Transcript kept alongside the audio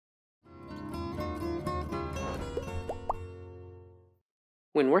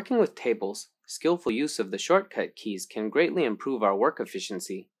When working with tables, skillful use of the shortcut keys can greatly improve our work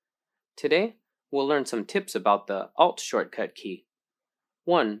efficiency. Today, we'll learn some tips about the Alt shortcut key.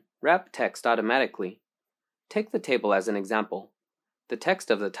 1. Wrap text automatically. Take the table as an example. The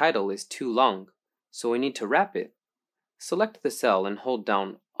text of the title is too long, so we need to wrap it. Select the cell and hold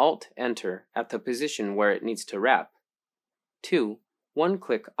down Alt-Enter at the position where it needs to wrap. 2.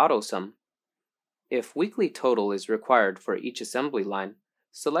 One-click AutoSum. If weekly total is required for each assembly line,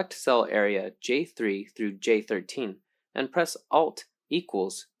 select cell area J3 through J13 and press Alt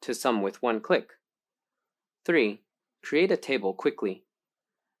equals to sum with one click. 3. Create a table quickly.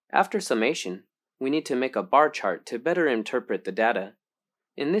 After summation, we need to make a bar chart to better interpret the data.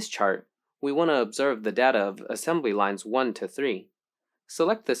 In this chart, we want to observe the data of assembly lines 1 to 3.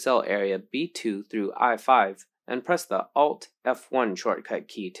 Select the cell area B2 through I5 and press the Alt F1 shortcut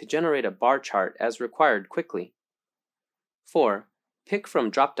key to generate a bar chart as required quickly. 4. Pick from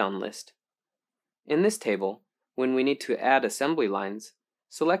drop-down list. In this table, when we need to add assembly lines,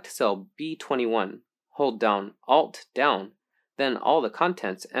 select cell B21, hold down Alt down, then all the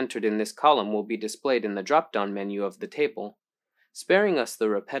contents entered in this column will be displayed in the drop-down menu of the table, sparing us the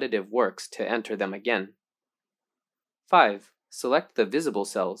repetitive works to enter them again. 5. Select the visible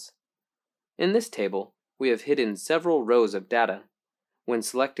cells. In this table, we have hidden several rows of data. When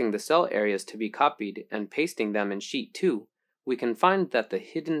selecting the cell areas to be copied and pasting them in Sheet 2, we can find that the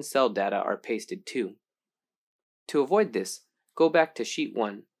hidden cell data are pasted too. To avoid this, go back to Sheet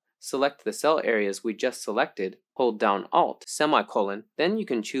 1, select the cell areas we just selected, hold down Alt, semicolon, then you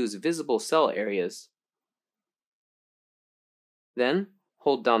can choose Visible Cell Areas. Then,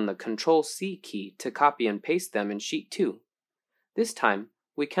 hold down the Ctrl-C key to copy and paste them in Sheet 2. This time,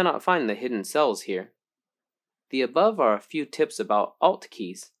 we cannot find the hidden cells here. The above are a few tips about Alt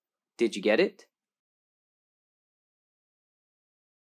keys. Did you get it?